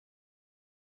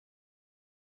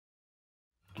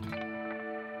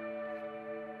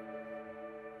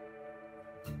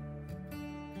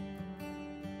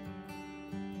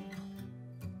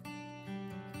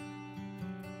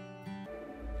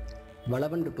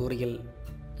Valavan Tutorials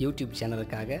YouTube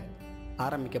சேனலுக்காக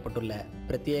ஆரம்பிக்கப்பட்டுள்ள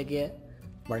பிரத்யேக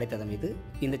வலைத்தளம் இது.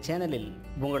 இந்த சேனலில்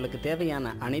உங்களுக்கு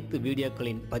தேவையான அனைத்து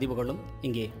வீடியோக்களின் பதிவுகளும்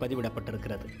இங்கே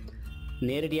பதிவிடப்பட்டிருக்கிறது.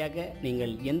 நேரடியாக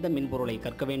நீங்கள் எந்த மென்பொருளை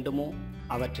கற்க வேண்டுமோ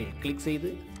அவற்றில் கிளிக்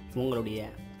செய்து உங்களுடைய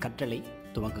கற்றலை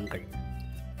துவங்குங்கள்.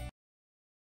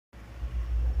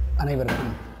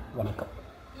 அனைவருக்கும் வணக்கம்.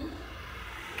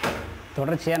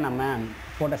 தொடர்ச்சியாக நம்ம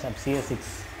Photoshop CS6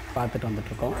 பார்த்துட்டு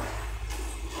வந்துட்ருக்கோம்.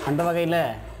 அந்த வகையில்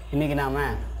இன்றைக்கி நாம்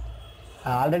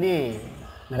ஆல்ரெடி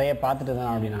நிறைய பார்த்துட்டு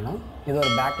இருந்தோம் அப்படின்னாலும் இது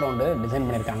ஒரு பேக்ரவுண்டு டிசைன்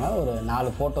பண்ணியிருக்காங்க. ஒரு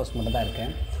 4 ஃபோட்டோஸ் மட்டும் தான்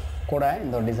இருக்குது. கூட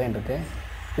இந்த ஒரு டிசைன் இருக்குது.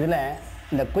 இதில்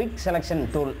இந்த குயிக் செலெக்ஷன்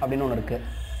டூல் அப்படின்னு ஒன்று இருக்குது.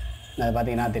 அது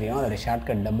பார்த்திங்கன்னா தெரியும். அதோடய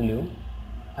ஷார்ட்கட் W.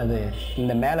 அது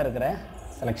இந்த மேலே இருக்கிற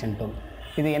செலெக்ஷன் டூல்.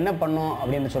 இது என்ன பண்ணும்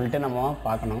அப்படின்னு சொல்லிட்டு நம்ம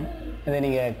பார்க்கணும். இதை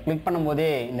நீங்கள் கிளிக் பண்ணும்போதே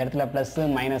இந்த இடத்துல ப்ளஸ்ஸு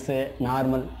மைனஸு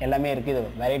நார்மல் எல்லாமே இருக்குது.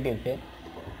 இது வெரைட்டி இருக்குது.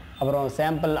 அப்புறம்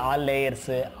சாம்பிள் ஆல்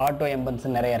லேயர்ஸு ஆட்டோ எம்பன்ஸு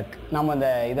நிறையா இருக்குது. நம்ம இந்த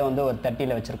இதை வந்து ஒரு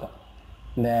 30ல் வச்சுருக்கோம்.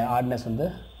 இந்த ஆர்ட்னஸ் வந்து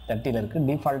 30ல் இருக்குது.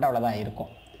 டிஃபால்ட்டாக அவ்வளோதான் இருக்கும்.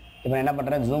 இப்போ நான் என்ன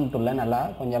பண்ணுறேன், ஜூம் டூலில் நல்லா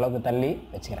கொஞ்சம் அளவுக்கு தள்ளி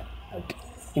வச்சுக்கிறேன். ஓகே,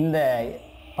 இந்த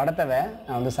படத்தை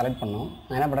நான் வந்து செலக்ட் பண்ணோம்.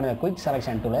 நான் என்ன பண்ணுறேன், இந்த குயிக்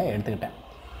செலெக்ஷன் டூலை எடுத்துக்கிட்டேன்.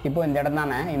 இப்போ இந்த இடம்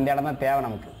தானே, இந்த இடம் தான் தேவை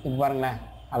நமக்கு. இப்போ பாருங்களேன்,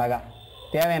 அழகாக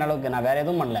தேவையான அளவுக்கு நான் வேறு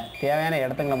எதுவும் பண்ணல. தேவையான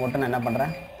இடத்துங்களை மட்டும் நான் என்ன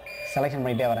பண்ணுறேன், செலெக்ஷன்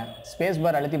பண்ணிகிட்டே வரேன். ஸ்பேஸ்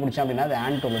பார் அழுத்தி பிடிச்சேன் அப்படின்னா அது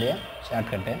ஹேண்ட் டூலுடைய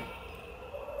ஷார்ட்கட்டு.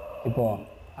 இப்போது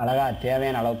அழகாக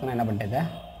தேவையான அளவுக்கு நான் என்ன பண்ணிட்டேன்,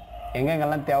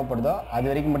 எங்கெங்கெல்லாம் தேவைப்படுதோ அது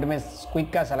வரைக்கும் மட்டுமே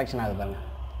குயிக்காக செலெக்ஷன் ஆகுது பாருங்கள்.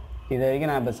 இது வரைக்கும்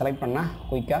நான் இப்போ செலக்ட் பண்ணால்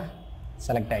குயிக்காக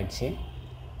செலக்ட் ஆகிடுச்சு.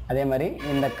 அதே மாதிரி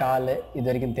இந்த கால் இது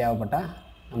வரைக்கும் தேவைப்பட்டால்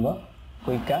நம்ம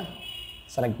குயிக்காக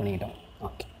செலக்ட் பண்ணிக்கிட்டோம்.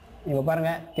 ஓகே, இப்போ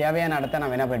பாருங்கள், தேவையான இடத்த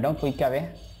நம்ம என்ன பண்ணிட்டோம், குயிக்காகவே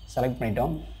செலக்ட்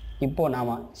பண்ணிட்டோம். இப்போது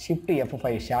நாம் Shift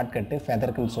F5 ஷார்ட்கட்டு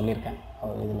ஃபெதருக்குன்னு சொல்லியிருக்கேன்.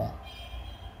 இதில்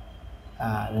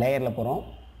லேயரில் போகிறோம்.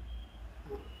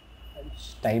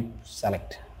 டைப்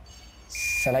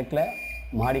செலக்டில்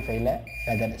மாடிஃபைல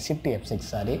ஃபெதர் Shift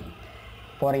F6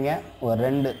 போகிறீங்க. ஒரு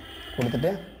 2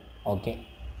 கொடுத்துட்டு ஓகே,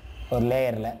 ஒரு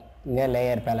லேயரில் இங்கே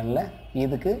லேயர் பேலனில்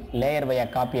இதுக்கு லேயர்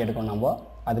பையாக காப்பி எடுக்கணும். நம்ம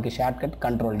அதுக்கு ஷார்ட்கட்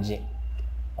Ctrl+J.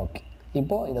 ஓகே,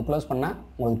 இப்போது இதை க்ளோஸ் பண்ணால்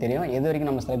உங்களுக்கு தெரியும் எது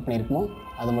வரைக்கும் நம்ம செலக்ட் பண்ணியிருக்கோமோ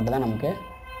அது மட்டும் தான் நமக்கு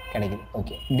கிடைக்குது.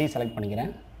 ஓகே, செலக்ட்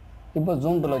பண்ணிக்கிறேன். இப்போ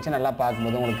ஜூம் டூல் வச்சு நல்லா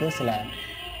பார்க்கும்போது உங்களுக்கு சில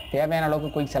தேவையான அளவுக்கு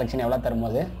குயிக் செலெக்ஷன் எவ்வளோ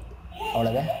தரும்போது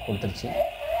அவ்வளோதான் கொடுத்துருச்சு.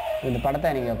 இந்த படத்தை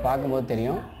நீங்கள் பார்க்கும்போது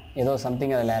தெரியும் ஏதோ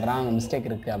சம்திங் அதில் ராங் மிஸ்டேக்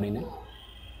இருக்குது அப்படின்னு.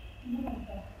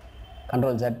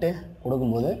 Ctrl+Z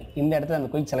கொடுக்கும்போது இந்த இடத்துல அந்த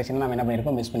குயிக் செலெக்ஷன் நம்ம என்ன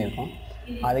பண்ணியிருக்கோம், மிஸ் பண்ணியிருக்கோம்.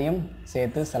 அதையும்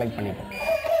சேர்த்து செலக்ட் பண்ணியிருக்கோம்.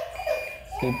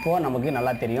 இப்போது நமக்கு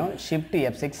நல்லா தெரியும். Shift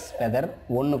F6 ஃபெதர்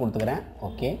 1 கொடுத்துக்கிறேன்.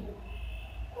 ஓகே,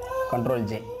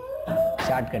 Ctrl+J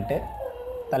ஷார்ட்கட்டு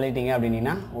தள்ளிட்டீங்க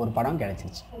அப்படின்னா ஒரு படம்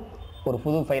கிடச்சிருச்சு. ஒரு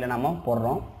புது ஃபைலை நம்ம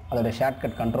போடுறோம். அதோடய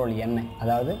ஷார்ட்கட் Ctrl+N.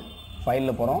 அதாவது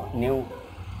ஃபைலில் போகிறோம், நியூ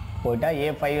போயிட்டால்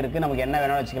A5 இருக்குது. நமக்கு என்ன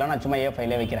வேணாலும் வச்சுக்கலாம். நான் சும்மா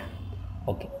A5லே வைக்கிறேன்.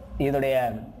 ஓகே, இதோடைய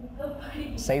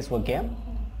சைஸ் ஓகே.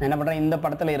 நான் என்ன பண்ணுறேன், இந்த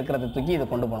படத்தில் இருக்கிறத தூக்கி இதை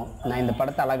கொண்டு போகணும். நான் இந்த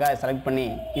படத்தை அழகாக செலக்ட் பண்ணி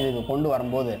இதுக்கு கொண்டு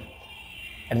வரும்போது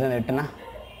எடுத்து விட்டுனா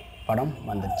படம்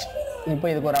வந்துடுச்சு. இப்போ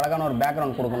இதுக்கு ஒரு அழகான ஒரு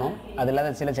பேக்ரவுண்ட் கொடுக்கணும். அது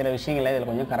இல்லாத சில விஷயங்களை இதில்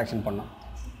கொஞ்சம் கரெக்ஷன் பண்ணணும்.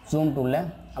 ஜூம் டூலில்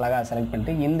அழகாக செலக்ட்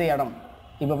பண்ணிட்டு இந்த இடம்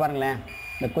இப்போ பாருங்களேன்,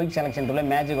 இந்த குயிக் செலெக்ஷன் டூலில்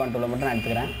மேஜிக் ஒன் டூலில் மட்டும் நான்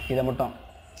எடுத்துக்கிறேன். இதை மட்டும்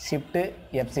Shift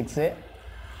F6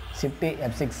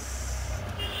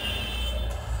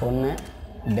 1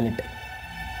 delete.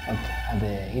 ஓகே, அது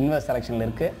இன்வெர்ஸ் செலெக்ஷனில்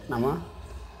இருக்குது. நம்ம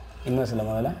இன்வெர்ஸில்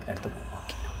முதல்ல எடுத்துக்கோம்.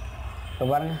 ஓகே, இப்போ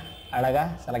பாருங்கள், அழகாக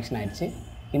செலெக்ஷன் ஆகிடுச்சு.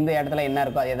 இந்த இடத்துல என்ன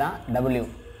இருக்கோ அதே தான் W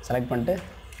செலக்ட் பண்ணிட்டு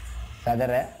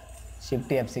ஃபெதரை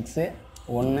Shift F6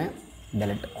 1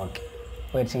 delete. ஓகே,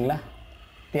 போயிடுச்சிங்களா?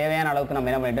 தேவையான அளவுக்கு நம்ம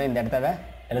என்ன பண்ணிட்டோம், இந்த இடத்த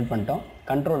டெலிட் பண்ணிட்டோம்.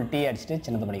 Ctrl+T அடிச்சுட்டு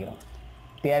சின்னது பண்ணிக்கிறோம்.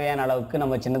 தேவையான அளவுக்கு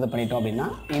நம்ம சின்னது பண்ணிட்டோம் அப்படின்னா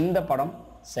இந்த படம்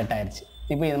செட் ஆயிடுச்சு.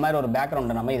 இப்போ இது மாதிரி ஒரு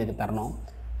பேக்ரவுண்டை நம்ம இதுக்கு தரணும்.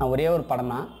 நான் ஒரே ஒரு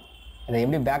படம் தான், இதை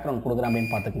எப்படி பேக்ரவுண்ட் கொடுக்குறேன்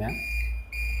அப்படின்னு பார்த்துக்குங்க.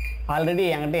 ஆல்ரெடி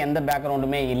என்கிட்ட எந்த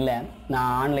பேக்ரவுண்டுமே இல்லை.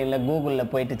 நான் ஆன்லைனில் கூகுளில்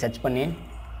போயிட்டு சர்ச் பண்ணி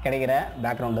கிடைக்கிற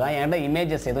பேக்ரவுண்டு தான். என்கிட்ட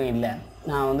இமேஜஸ் எதுவும் இல்லை.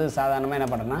 நான் வந்து சாதாரணமாக என்ன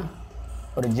பண்ணுறேன்னா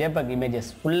ஒரு JPEG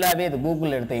இமேஜஸ் ஃபுல்லாகவே இது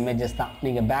கூகுளில் எடுத்த இமேஜஸ் தான்.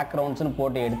 நீங்கள் பேக்ரவுண்ட்ஸ்னு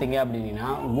போட்டு எடுத்தீங்க அப்படின்னா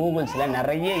கூகுள்ஸில்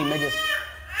நிறைய இமேஜஸ்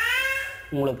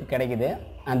உங்களுக்கு கிடைக்குது.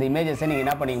 அந்த இமேஜஸை நீங்கள்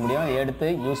என்ன பண்ணிக்க முடியும், எடுத்து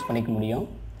யூஸ் பண்ணிக்க முடியும்.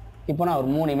 இப்போ நான் ஒரு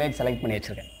 3 இமேஜ் செலக்ட் பண்ணி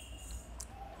வச்சுருக்கேன்.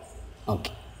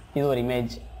 ஓகே, இது ஒரு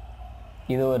இமேஜ்,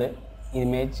 இது ஒரு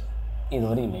இமேஜ், இது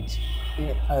ஒரு இமேஜ்.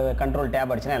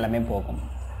 Ctrl+Tab அடிச்சுன்னா எல்லாமே போகும்.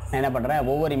 நான் என்ன பண்ணுறேன்,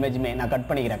 ஒவ்வொரு இமேஜுமே நான் கட்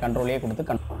பண்ணிக்கிறேன். Ctrl+A கொடுத்து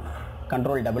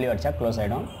Ctrl+W அடித்தா க்ளோஸ்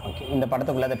ஆகிடும். ஓகே, இந்த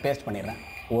படத்துக்குள்ளே அதை பேஸ்ட் பண்ணிடுறேன்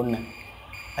 1.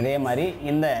 அதே மாதிரி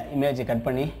இந்த இமேஜை கட்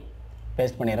பண்ணி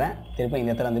பேஸ்ட் பண்ணிடுறேன். திருப்பி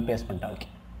இந்த இடத்துல வந்து பேஸ்ட் பண்ணிட்டேன். ஓகே,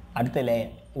 அடுத்த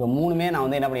லேயர். இப்போ 3மே நான்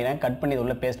வந்து என்ன பண்ணிடுறேன், கட் பண்ணி இது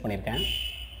உள்ளே பேஸ்ட் பண்ணியிருக்கேன்.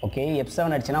 ஓகே,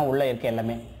 F7 அடிச்சுன்னா உள்ளே இருக்க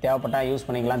எல்லாமே தேவைப்பட்டால் யூஸ்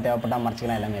பண்ணிக்கலாம், தேவைப்பட்டால்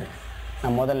மறைச்சிக்கலாம், எல்லாமே இருக்குது.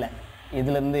 நான் முதல்ல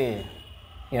இதிலேருந்து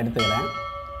எடுத்துக்கிறேன்.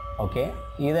 ஓகே,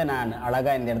 இதை நான்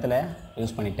அழகாக இந்த இடத்துல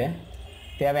யூஸ் பண்ணிவிட்டு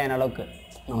தேவையான அளவுக்கு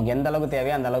நமக்கு எந்த அளவுக்கு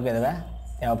தேவையோ அந்த அளவுக்கு இதை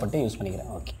தேவைப்பட்டு யூஸ்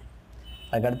பண்ணிக்கிறேன். ஓகே,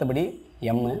 அதுக்கு அடுத்தபடி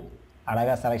எம்மு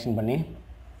அழகாக செலெக்ஷன் பண்ணி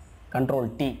கண்ட்ரோல்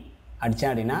T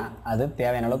அடித்தேன் அப்படின்னா அது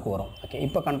தேவையான அளவுக்கு வரும். ஓகே,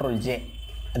 இப்போ கண்ட்ரோல் J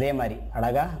அதே மாதிரி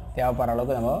அழகாக தேவைப்படுற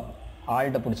அளவுக்கு நம்ம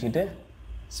ஆல்ட்டை பிடிச்சிக்கிட்டு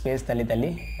ஸ்பேஸ் தள்ளி தள்ளி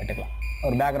வெட்டுக்கலாம்.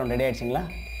 ஒரு பேக்ரவுண்ட் ரெடி ஆகிடுச்சிங்களா?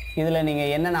 இதில்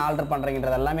நீங்கள் என்னென்ன ஆல்டர்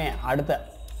பண்ணுறீங்கன்றது எல்லாமே அடுத்த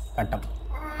கட்டம்.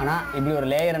 ஆனால் இப்படி ஒரு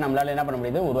லேயரை நம்மளால் என்ன பண்ண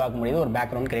முடியுது, உருவாக்க முடியுது. ஒரு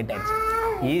பேக்ரவுண்ட் கிரியேட் ஆகிடுச்சு,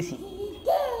 ஈஸி.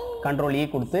 கண்ட்ரோல் E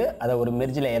கொடுத்து அதை ஒரு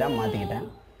மெர்ஜ் லேயராக மாற்றிக்கிட்டேன்.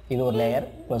 இது ஒரு லேயர்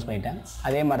க்ளோஸ் பண்ணிட்டேன்.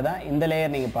 அதே மாதிரி தான் இந்த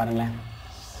லேயர் நீங்கள் பாருங்களேன்.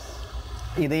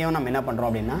 இதையும் நம்ம என்ன பண்ணுறோம்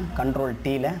அப்படின்னா கண்ட்ரோல்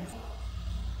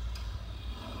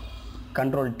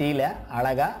டீயில்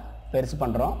அழகாக பெருசு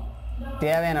பண்ணுறோம்.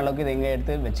 தேவையான அளவுக்கு இதை இங்கே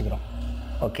எடுத்து வச்சுக்கிறோம்.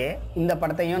 ஓகே, இந்த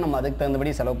படத்தையும் நம்ம அதுக்கு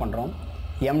தகுந்தபடி செலவு பண்ணுறோம்.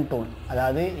 எம் டூல்,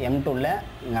 அதாவது எம் டூலில்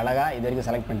இங்கே அழகாக இது வரைக்கும்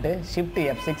செலக்ட் பண்ணிட்டு ஷிஃப்ட்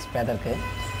F6 பேதற்கு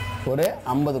ஒரு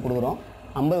 50 கொடுக்குறோம்.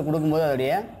 50 கொடுக்கும்போது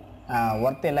அதோடைய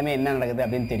ஒர்த்து எல்லாமே என்ன நடக்குது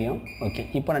அப்படின்னு தெரியும். ஓகே,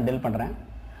 இப்போ நான் டெல் பண்ணுறேன்.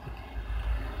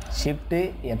 ஷிஃப்ட்டு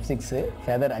F6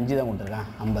 ஃபெதர் 5 தான் கொடுத்துருக்கேன்,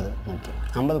 50. ஓகே,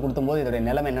 50 கொடுக்கும்போது இதோடைய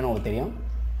நிலைமை என்னென்னு உங்களுக்கு தெரியும்.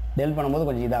 டெல் பண்ணும்போது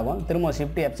கொஞ்சம் இதாகும். திரும்ப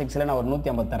ஷிஃப்ட் F6ல் நான் ஒரு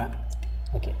 150 தரேன்.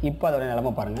 ஓகே, இப்போ அதோடைய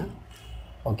நிலைமை பாருங்கள்.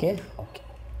 ஓகே,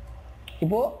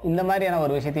 இப்போது இந்த மாதிரியான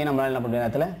ஒரு விஷயத்தையும் நம்மளால் என்ன பண்ணுற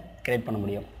நேரத்தில் கிரியேட் பண்ண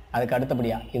முடியும். அதுக்கு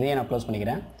அடுத்தபடியாக இதையும் நான் க்ளோஸ்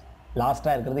பண்ணிக்கிறேன்.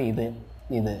 லாஸ்ட்டாக இருக்கிறது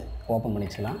இது ஓப்பன்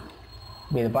பண்ணிக்கலாம்.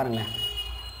 இப்போ இது பாருங்களேன்,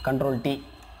 கண்ட்ரோல் T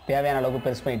தேவையான அளவுக்கு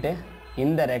பெருசு பண்ணிவிட்டு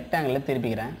இந்த ரெக்டாங்கிளில்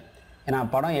திருப்பிக்கிறேன். ஏன்னா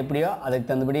படம் எப்படியோ அதுக்கு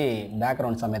தகுந்தபடி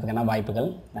பேக்ரவுண்ட் சமயத்துக்கான வாய்ப்புகள்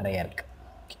நிறைய இருக்குது.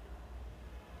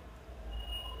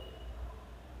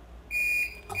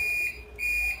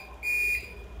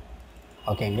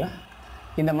 ஓகேங்களா?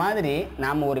 இந்த மாதிரி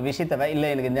நாம் ஒரு விஷயத்தை இல்லை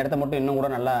எனக்கு இந்த இடத்த மட்டும் இன்னும் கூட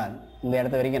நல்லா இந்த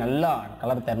இடத்த வரைக்கும் நல்லா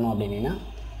கலர் தரணும் அப்படின்னா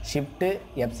ஷிஃப்ட்டு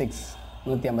F6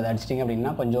 150 அடிச்சிட்டிங்க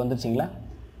அப்படின்னா கொஞ்சம் வந்துருச்சிங்களா?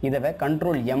 இதை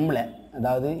கண்ட்ரோல் Mல,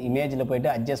 அதாவது இமேஜில் போய்ட்டு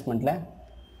அட்ஜஸ்ட்மெண்ட்டில்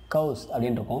கவுஸ்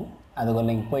அப்படின்னு இருக்கும். அதுக்கு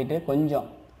நீங்கள் போயிட்டு கொஞ்சம்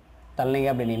தள்ளிங்க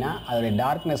அப்படின்னா அதோடைய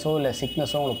டார்க்னஸோ இல்லை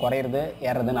சிக்னஸோ உங்களுக்கு குறையிறது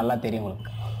ஏறுறது நல்லா தெரியும்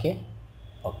உங்களுக்கு.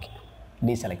 Okay,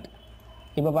 deselect.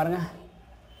 இப்போ பாருங்கள்,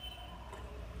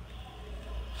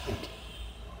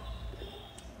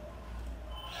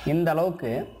 இந்த அளவுக்கு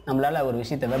நம்மளால் ஒரு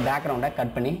விஷயத்தை பேக்ரவுண்டை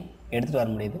கட் பண்ணி எடுத்துகிட்டு வர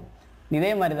முடியுது.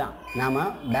 இதே மாதிரி தான் நாம்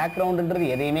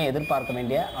பேக்ரவுண்டுன்றது எதையுமே எதிர்பார்க்க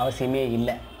வேண்டிய அவசியமே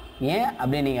இல்லை. ஏன்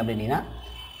அப்படின்னா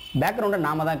பேக்ரவுண்டை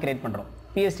நாம் தான் க்ரியேட் பண்ணுறோம்.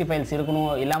 PSD ஃபைல்ஸ்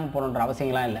இருக்கணும் இல்லாமல் போகணுன்ற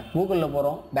அவசியங்கள்லாம் இல்லை. கூகுளில்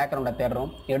போகிறோம், பேக்ரவுண்டை தேடுறோம்,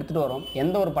 எடுத்துகிட்டு வரோம்.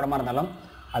 எந்த ஒரு படமாக இருந்தாலும்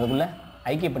அதுக்குள்ளே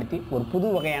ஐக்கியப்படுத்தி ஒரு புது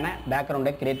வகையான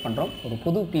பேக்ரவுண்டை க்ரியேட் பண்ணுறோம். ஒரு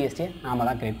புது PSDயை நாம்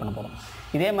தான் க்ரியேட் பண்ண போகிறோம்.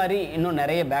 இதே மாதிரி இன்னும்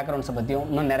நிறைய பேக்ரவுண்ட்ஸை பற்றியும்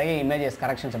இன்னும் நிறைய இமேஜஸ்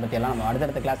கரெக்ஷன்ஸை பற்றியெல்லாம் நம்ம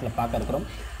அடுத்தடுத்த கிளாஸில் பார்க்க இருக்கிறோம்.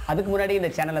 அதுக்கு முன்னாடி இந்த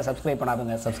சேனலை சப்ஸ்கிரைப்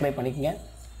பண்ணாதவங்க சப்ஸ்கிரைப் பண்ணிக்கோங்க.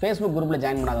 ஃபேஸ்புக் குரூப்பில்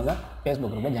ஜாயின் பண்ணாதவங்க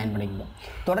ஃபேஸ்புக் குரூப்பில் ஜாயின் பண்ணிக்கோங்க.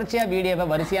 தொடர்ச்சியாக வீடியோவை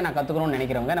வரிசையாக நான் கற்றுக்கணும்னு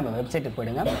நினைக்கிறவங்க நம்ம வெப்சைட்டுக்கு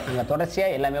போயிடுங்க. அங்கே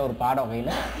தொடர்ச்சியாக எல்லாமே ஒரு பாட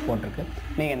வகையில் போட்டிருக்கு.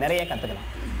 நீங்கள் நிறைய கற்றுக்கலாம்.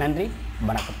 நன்றி,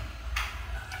 வணக்கம்.